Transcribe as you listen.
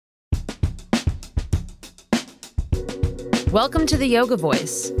Welcome to the Yoga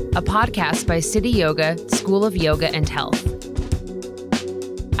Voice, a podcast by City Yoga, School of Yoga and Health.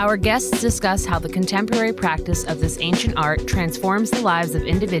 Our guests discuss how the contemporary practice of this ancient art transforms the lives of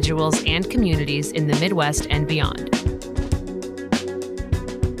individuals and communities in the Midwest and beyond.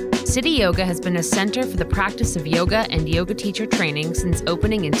 City Yoga has been a center for the practice of yoga and yoga teacher training since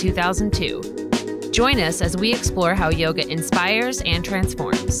opening in 2002. Join us as we explore how yoga inspires and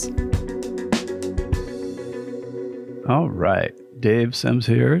transforms. All right, Dave Sims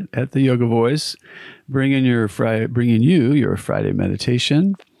here at the Yoga Voice, bringing you your Friday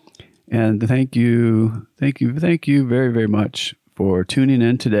meditation. And thank you very, very much for tuning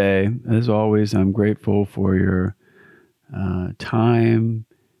in today. As always, I'm grateful for your time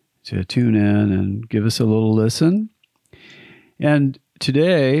to tune in and give us a little listen. And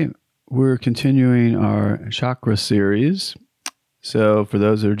today, we're continuing our Chakra series. So for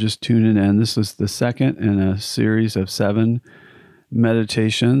those that are just tuning in, this is the second in a series of 7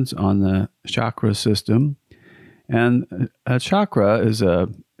 meditations on the chakra system. And a chakra is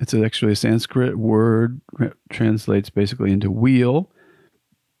it's actually a Sanskrit word, translates basically into wheel.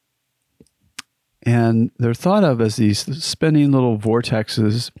 And they're thought of as these spinning little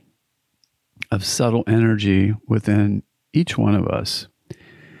vortexes of subtle energy within each one of us.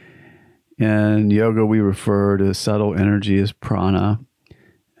 In yoga, we refer to subtle energy as prana.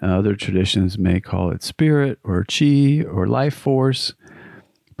 Other traditions may call it spirit or chi or life force.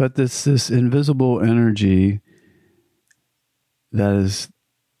 But this invisible energy that is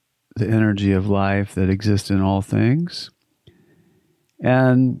the energy of life that exists in all things.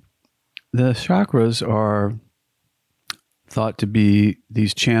 And the chakras are thought to be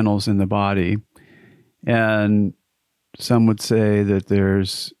these channels in the body. And some would say that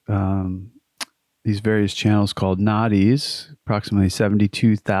there's these various channels called nadis, approximately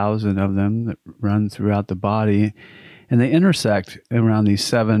 72,000 of them that run throughout the body, and they intersect around these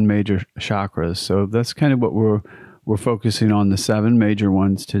 7 major chakras. So that's kind of what we're focusing on, the 7 major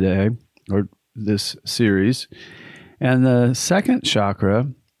ones today, or this series. And the second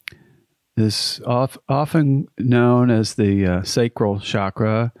chakra is often known as the sacral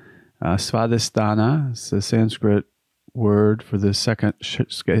chakra, svadhisthana. It's the Sanskrit word for the second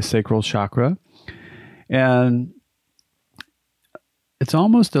sacral chakra. And it's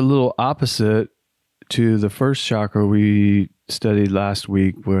almost a little opposite to the first chakra we studied last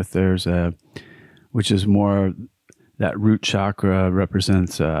week, which is more, that root chakra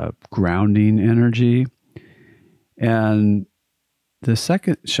represents grounding energy. And the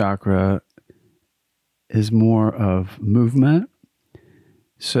second chakra is more of movement.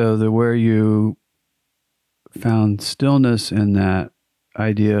 So where you found stillness in that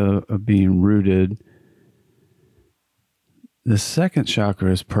idea of being rooted, the second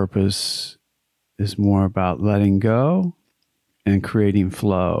chakra's purpose is more about letting go and creating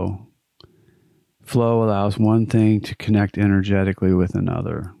flow. Flow allows one thing to connect energetically with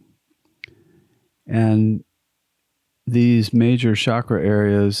another. And these major chakra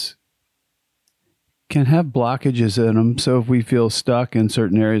areas can have blockages in them. So if we feel stuck in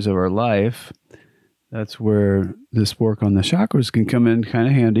certain areas of our life, that's where this work on the chakras can come in kind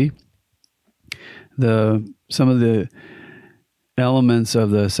of handy. Some of the elements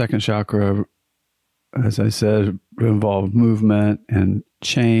of the second chakra, as I said, involve movement and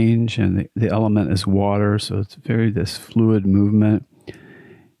change, and the element is water, so it's this fluid movement.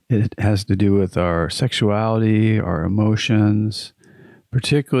 It has to do with our sexuality, our emotions,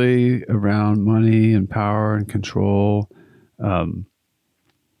 particularly around money and power and control,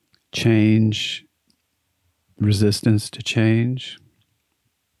 change, resistance to change.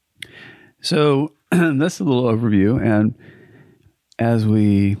 So that's a little overview. And as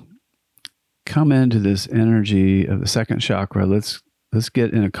we come into this energy of the second chakra, let's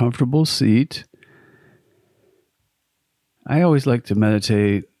get in a comfortable seat. I always like to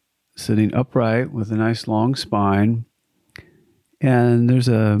meditate sitting upright with a nice long spine. And there's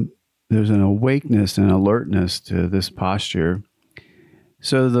an awakeness and alertness to this posture.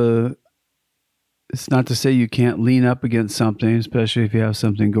 So it's not to say you can't lean up against something, especially if you have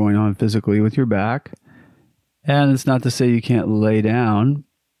something going on physically with your back. And it's not to say you can't lay down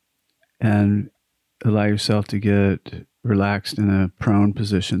and allow yourself to get relaxed in a prone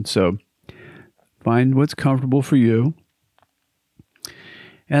position. So find what's comfortable for you.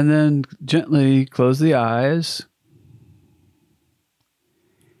 And then gently close the eyes.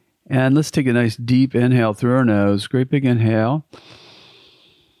 And let's take a nice deep inhale through our nose. Great big inhale.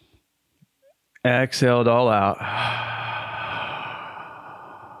 Exhale it all out.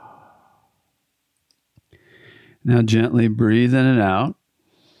 Now gently breathe in and out.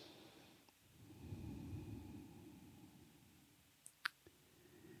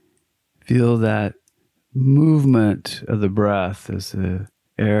 Feel that movement of the breath as the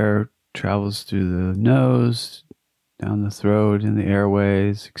air travels through the nose, down the throat, in the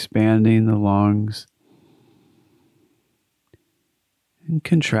airways, expanding the lungs, and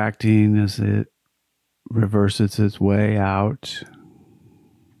contracting as it reverses its way out.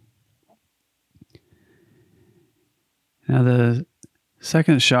 Now the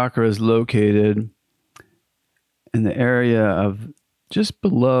second chakra is located in the area of just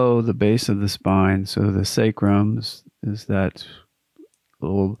below the base of the spine. So the sacrum is that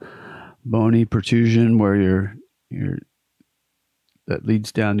little bony protrusion where your that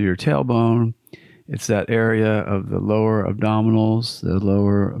leads down to your tailbone. It's that area of the lower abdominals, the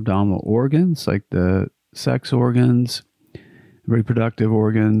lower abdominal organs, like the sex organs, reproductive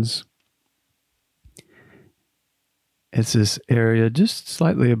organs. It's this area just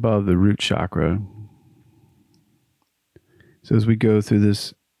slightly above the root chakra. So as we go through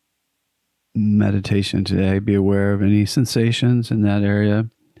this meditation today, be aware of any sensations in that area.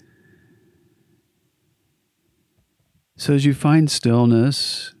 So as you find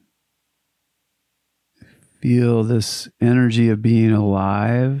stillness, feel this energy of being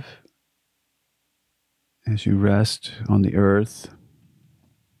alive as you rest on the earth.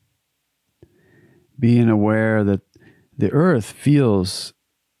 Being aware that the earth feels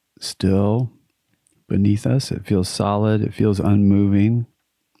still beneath us. It feels solid. It feels unmoving.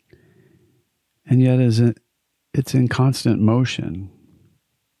 And yet it's in constant motion.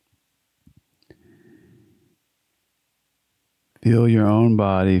 Feel your own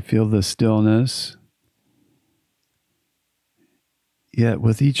body. Feel the stillness. Yet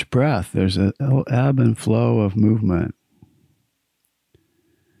with each breath, there's an ebb and flow of movement.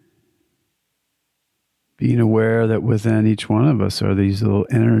 Being aware that within each one of us are these little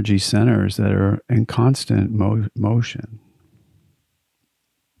energy centers that are in constant motion.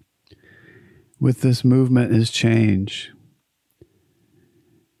 With this movement is change.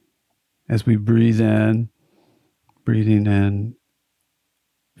 As we breathe in, breathing in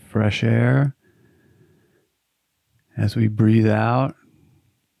fresh air. As we breathe out,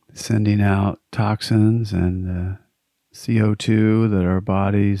 sending out toxins and CO2 that our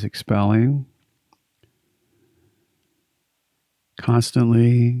body's expelling.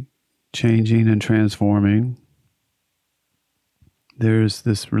 Constantly changing and transforming. There's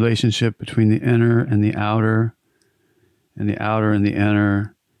this relationship between the inner and the outer and the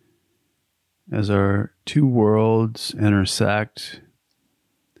inner as our two worlds intersect,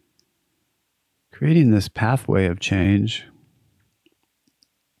 creating this pathway of change.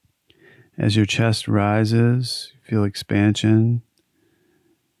 As your chest rises, you feel expansion.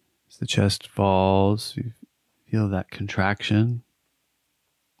 As the chest falls, you feel that contraction.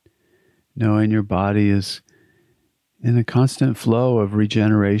 Knowing your body is in a constant flow of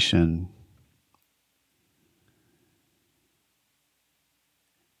regeneration.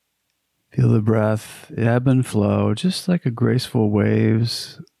 Feel the breath ebb and flow, just like a graceful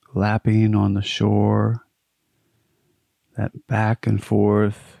waves lapping on the shore. That back and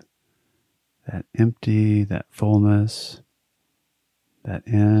forth, that empty, that fullness, that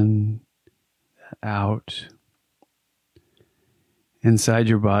in, that out. Inside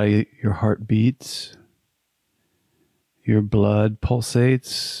your body, your heart beats, your blood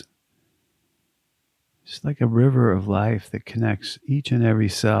pulsates, just like a river of life that connects each and every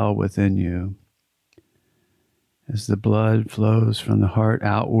cell within you. As the blood flows from the heart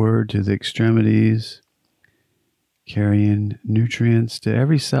outward to the extremities, carrying nutrients to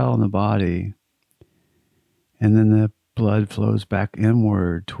every cell in the body, and then the blood flows back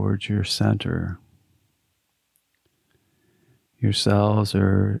inward towards your center. Your cells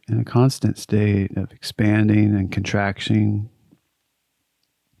are in a constant state of expanding and contracting,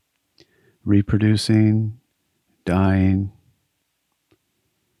 reproducing, dying,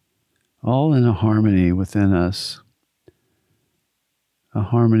 all in a harmony within us, a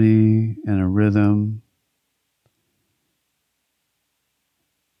harmony and a rhythm.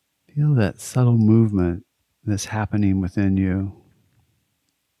 Feel that subtle movement that's happening within you.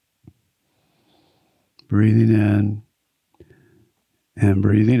 Breathing in and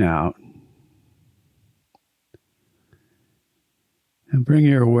breathing out. And bring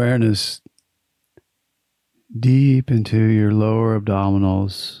your awareness deep into your lower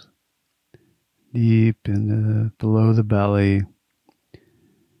abdominals, deep below the belly,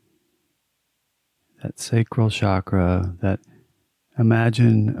 that sacral chakra, that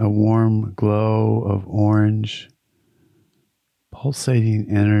imagine a warm glow of orange, pulsating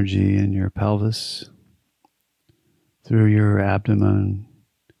energy in your pelvis, through your abdomen,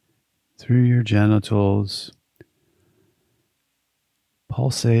 through your genitals,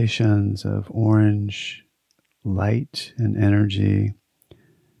 pulsations of orange light and energy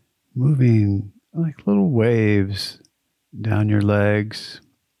moving like little waves down your legs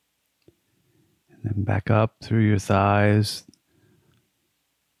and then back up through your thighs,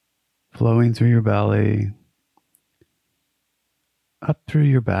 flowing through your belly, up through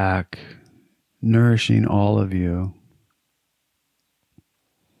your back, nourishing all of you.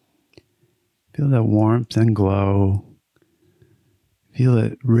 Feel that warmth and glow. Feel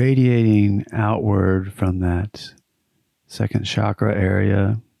it radiating outward from that second chakra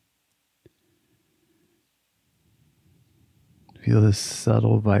area. Feel this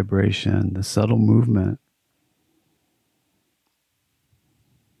subtle vibration, the subtle movement.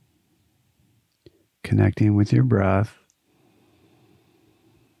 Connecting with your breath.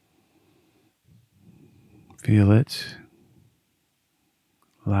 Feel it,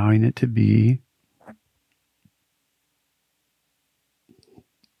 allowing it to be.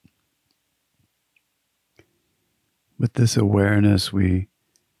 With this awareness, we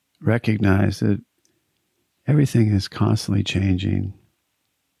recognize that everything is constantly changing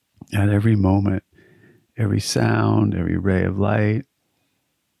at every moment, every sound, every ray of light,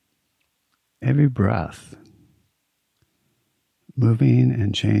 every breath, moving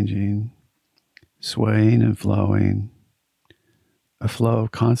and changing, swaying and flowing, a flow of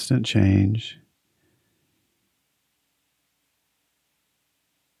constant change.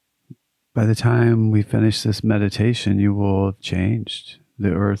 By the time we finish this meditation, you will have changed.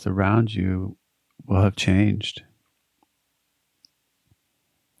 The earth around you will have changed.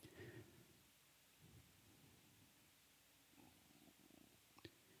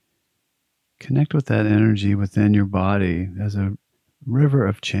 Connect with that energy within your body as a river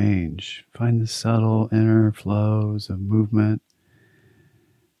of change. Find the subtle inner flows of movement.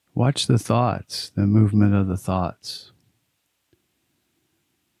 Watch the thoughts, the movement of the thoughts.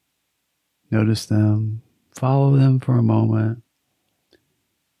 Notice them, follow them for a moment.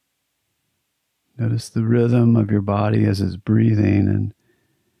 Notice the rhythm of your body as it's breathing and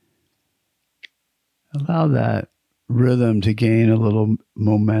allow that rhythm to gain a little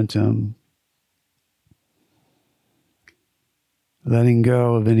momentum. Letting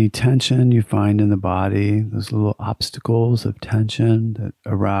go of any tension you find in the body, those little obstacles of tension that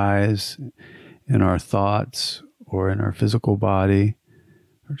arise in our thoughts or in our physical body,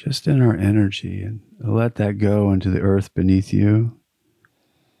 or just in our energy, and let that go into the earth beneath you.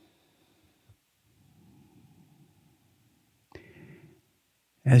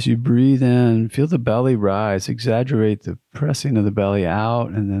 As you breathe in, feel the belly rise, exaggerate the pressing of the belly out,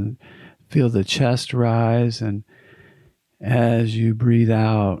 and then feel the chest rise. And as you breathe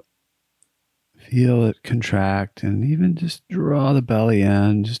out, feel it contract, and even just draw the belly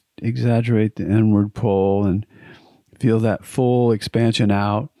in, just exaggerate the inward pull and feel that full expansion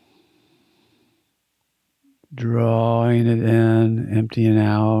out, drawing it in, emptying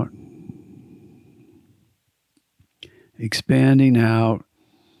out, expanding out,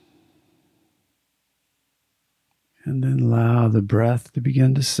 and then allow the breath to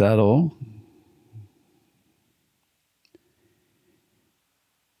begin to settle.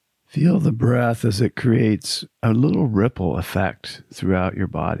 Feel the breath as it creates a little ripple effect throughout your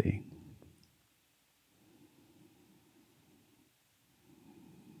body.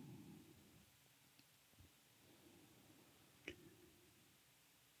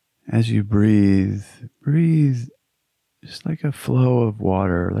 As you breathe, breathe just like a flow of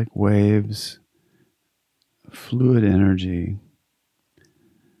water, like waves, fluid energy.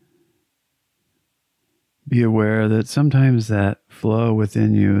 Be aware that sometimes that flow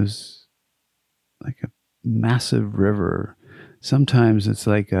within you is like a massive river. Sometimes it's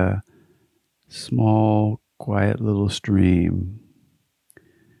like a small, quiet little stream.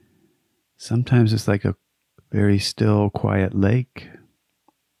 Sometimes it's like a very still, quiet lake.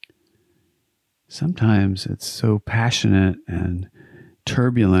 Sometimes it's so passionate and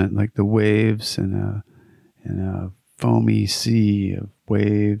turbulent, like the waves in a foamy sea of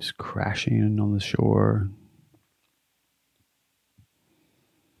waves crashing on the shore.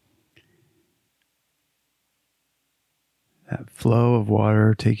 That flow of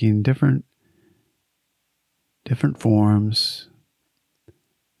water taking different forms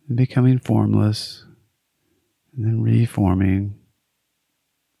and becoming formless and then reforming.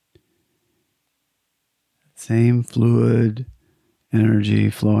 Same fluid energy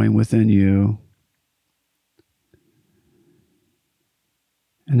flowing within you.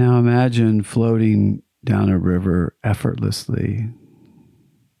 And now imagine floating down a river effortlessly,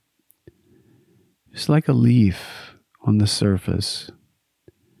 just like a leaf on the surface.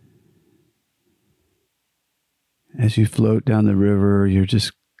 As you float down the river, you're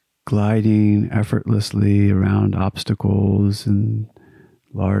just gliding effortlessly around obstacles and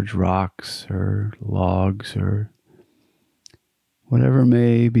large rocks or logs or whatever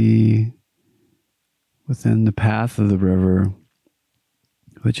may be within the path of the river,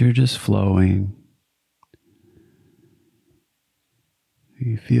 but you're just flowing.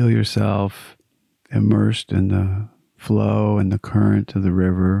 You feel yourself immersed in the flow and the current of the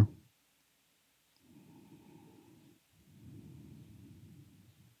river.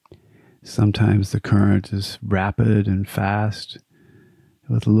 Sometimes the current is rapid and fast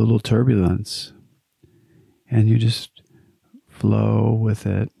with a little turbulence, and you just flow with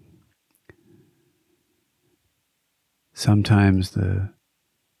it. Sometimes the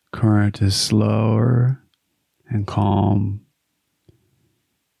current is slower and calm,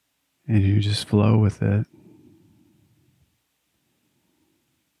 and you just flow with it.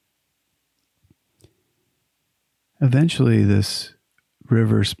 Eventually, this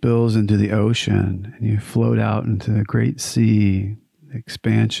river spills into the ocean, and you float out into the great sea, the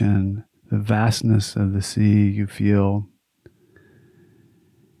expansion, the vastness of the sea you feel.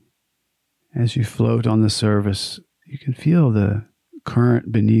 As you float on the surface, you can feel the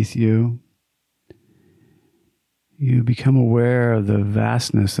current beneath you. You become aware of the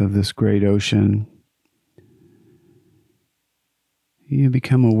vastness of this great ocean. You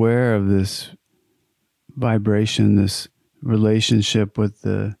become aware of this vibration, this relationship with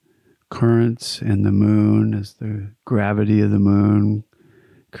the currents and the moon, as the gravity of the moon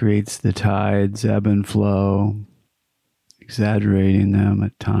creates the tides, ebb and flow, exaggerating them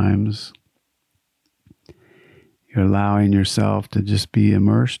at times. You're allowing yourself to just be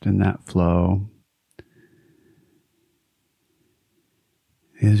immersed in that flow.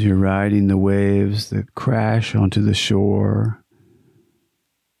 As you're riding the waves that crash onto the shore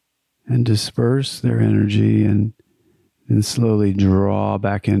and disperse their energy and then slowly draw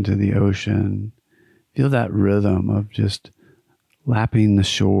back into the ocean. Feel that rhythm of just lapping the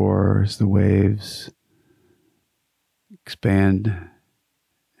shore as the waves expand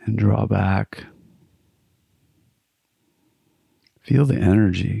and draw back. Feel the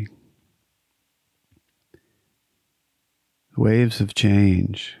energy. Waves of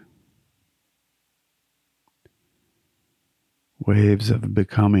change. Waves of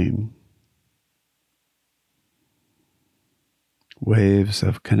becoming. Waves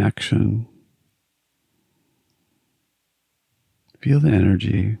of connection. Feel the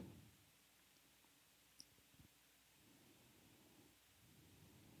energy.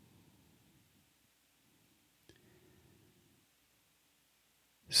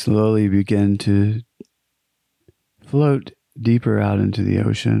 Slowly begin to float deeper out into the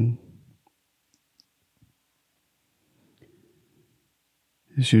ocean.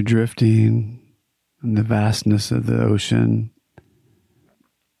 As you're drifting in the vastness of the ocean,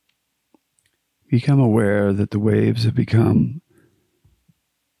 become aware that the waves have become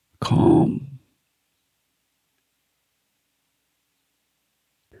calm.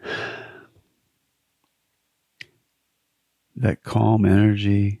 That calm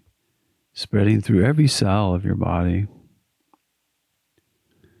energy spreading through every cell of your body.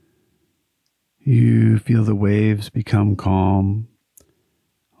 You feel the waves become calm,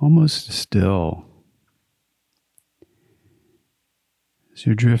 almost still. As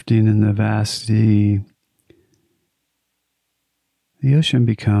you're drifting in the vast sea, the ocean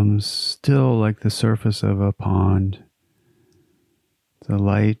becomes still like the surface of a pond. The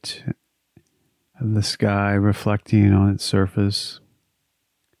light of the sky reflecting on its surface.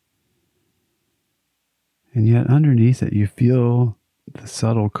 And yet underneath it, you feel the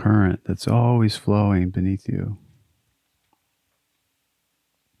subtle current that's always flowing beneath you,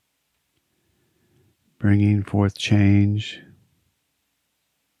 bringing forth change.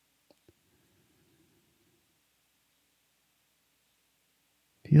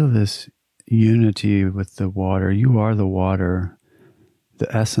 Feel this unity with the water. You are the water,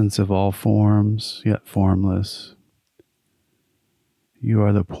 the essence of all forms, yet formless. You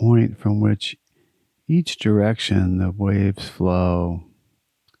are the point from which each direction the waves flow.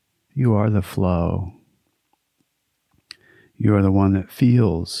 You are the flow. You are the one that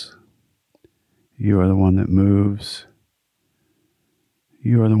feels. You are the one that moves.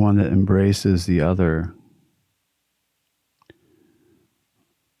 You are the one that embraces the other.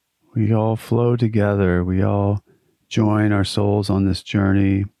 We all flow together. We all join our souls on this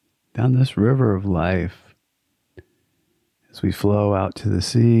journey down this river of life. As we flow out to the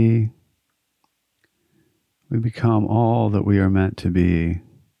sea, we become all that we are meant to be.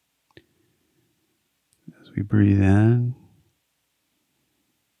 As we breathe in,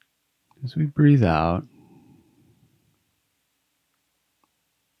 as we breathe out,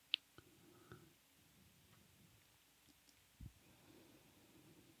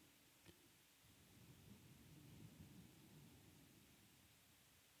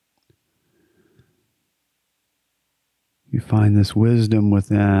 you find this wisdom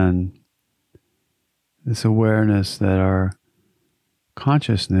within, this awareness that our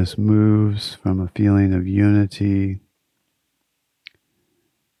consciousness moves from a feeling of unity,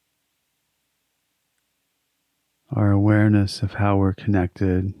 our awareness of how we're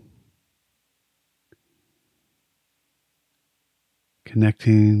connected,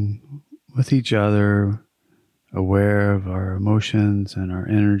 connecting with each other, aware of our emotions and our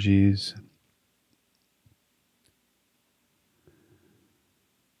energies.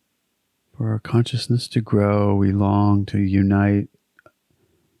 For our consciousness to grow, we long to unite,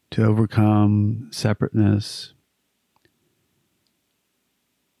 to overcome separateness,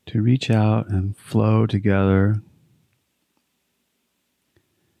 to reach out and flow together.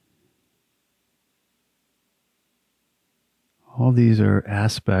 All these are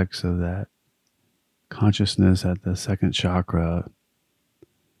aspects of that consciousness at the second chakra.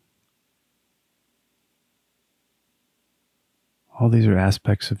 All these are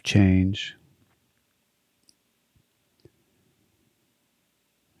aspects of change.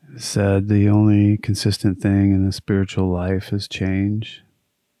 It's said the only consistent thing in the spiritual life is change.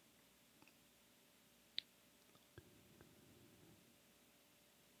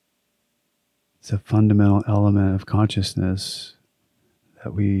 It's a fundamental element of consciousness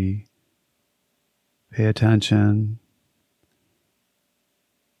that we pay attention.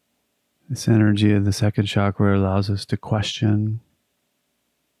 This energy of the second chakra allows us to question.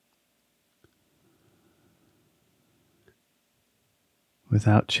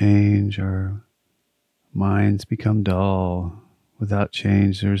 Without change, our minds become dull. Without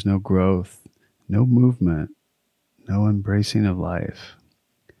change, there's no growth, no movement, no embracing of life.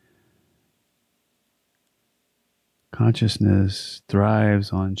 Consciousness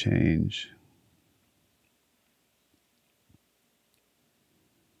thrives on change.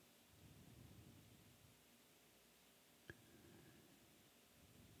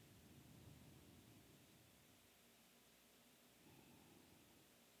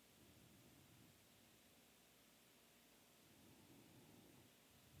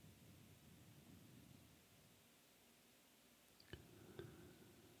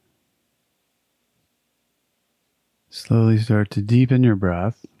 Slowly start to deepen your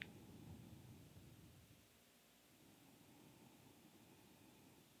breath.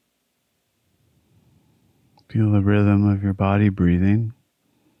 Feel the rhythm of your body breathing.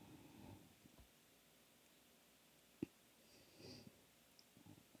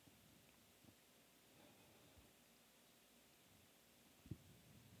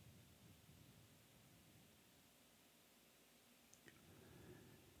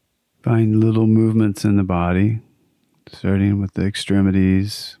 Find little movements in the body, starting with the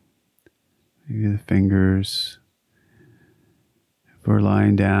extremities, maybe the fingers. If we're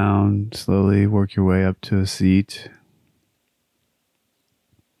lying down, slowly work your way up to a seat.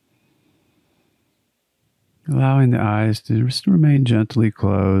 Allowing the eyes to just remain gently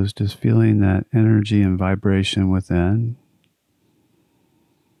closed, just feeling that energy and vibration within.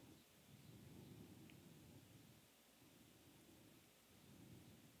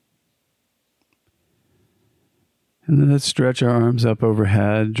 And then let's stretch our arms up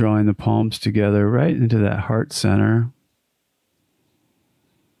overhead, drawing the palms together right into that heart center.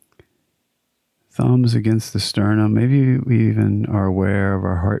 Thumbs against the sternum. Maybe we even are aware of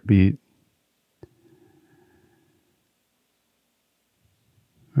our heartbeat.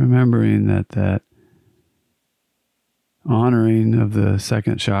 Remembering that honoring of the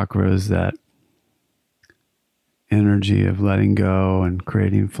second chakra is that energy of letting go and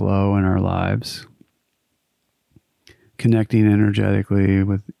creating flow in our lives. Connecting energetically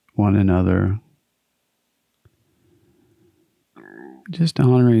with one another. Just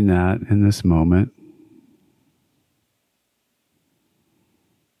honoring that in this moment.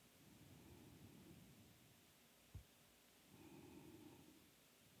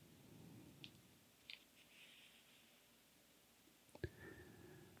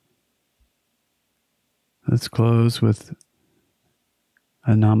 Let's close with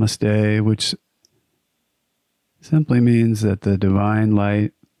a namaste, which simply means that the divine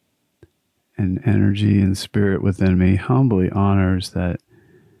light and energy and spirit within me humbly honors that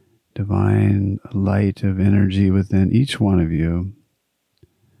divine light of energy within each one of you.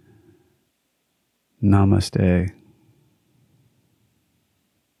 Namaste.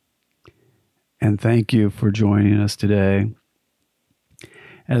 And thank you for joining us today.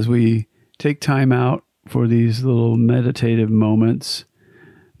 As we take time out for these little meditative moments,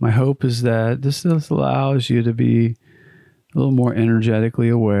 my hope is that this allows you to be a little more energetically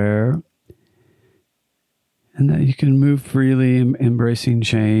aware and that you can move freely, embracing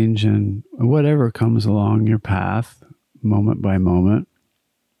change and whatever comes along your path, moment by moment.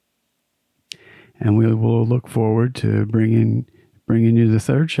 And we will look forward to bringing you the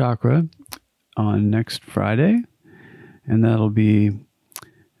third chakra on next Friday. And that'll be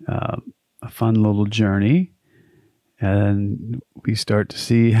a fun little journey. And we start to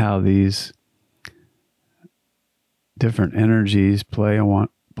see how these different energies play along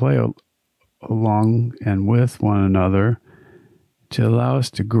and with one another to allow us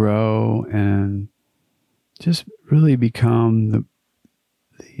to grow and just really become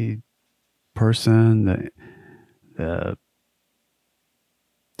the person, the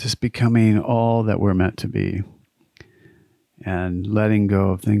just becoming all that we're meant to be, and letting go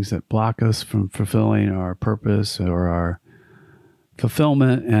of things that block us from fulfilling our purpose or our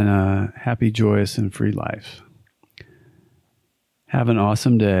fulfillment and a happy, joyous, and free life. Have an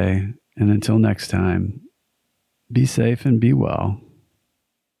awesome day, and until next time, be safe and be well.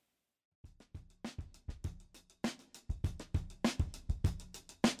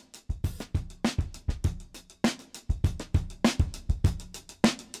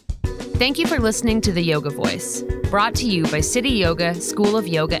 Thank you for listening to The Yoga Voice, brought to you by City Yoga, School of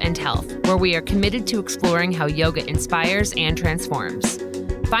Yoga and Health, where we are committed to exploring how yoga inspires and transforms.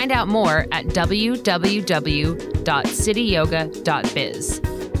 Find out more at www.cityyoga.biz.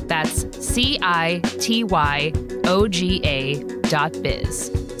 That's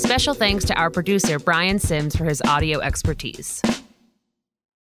CITYOGA.biz. Special thanks to our producer, Brian Sims, for his audio expertise.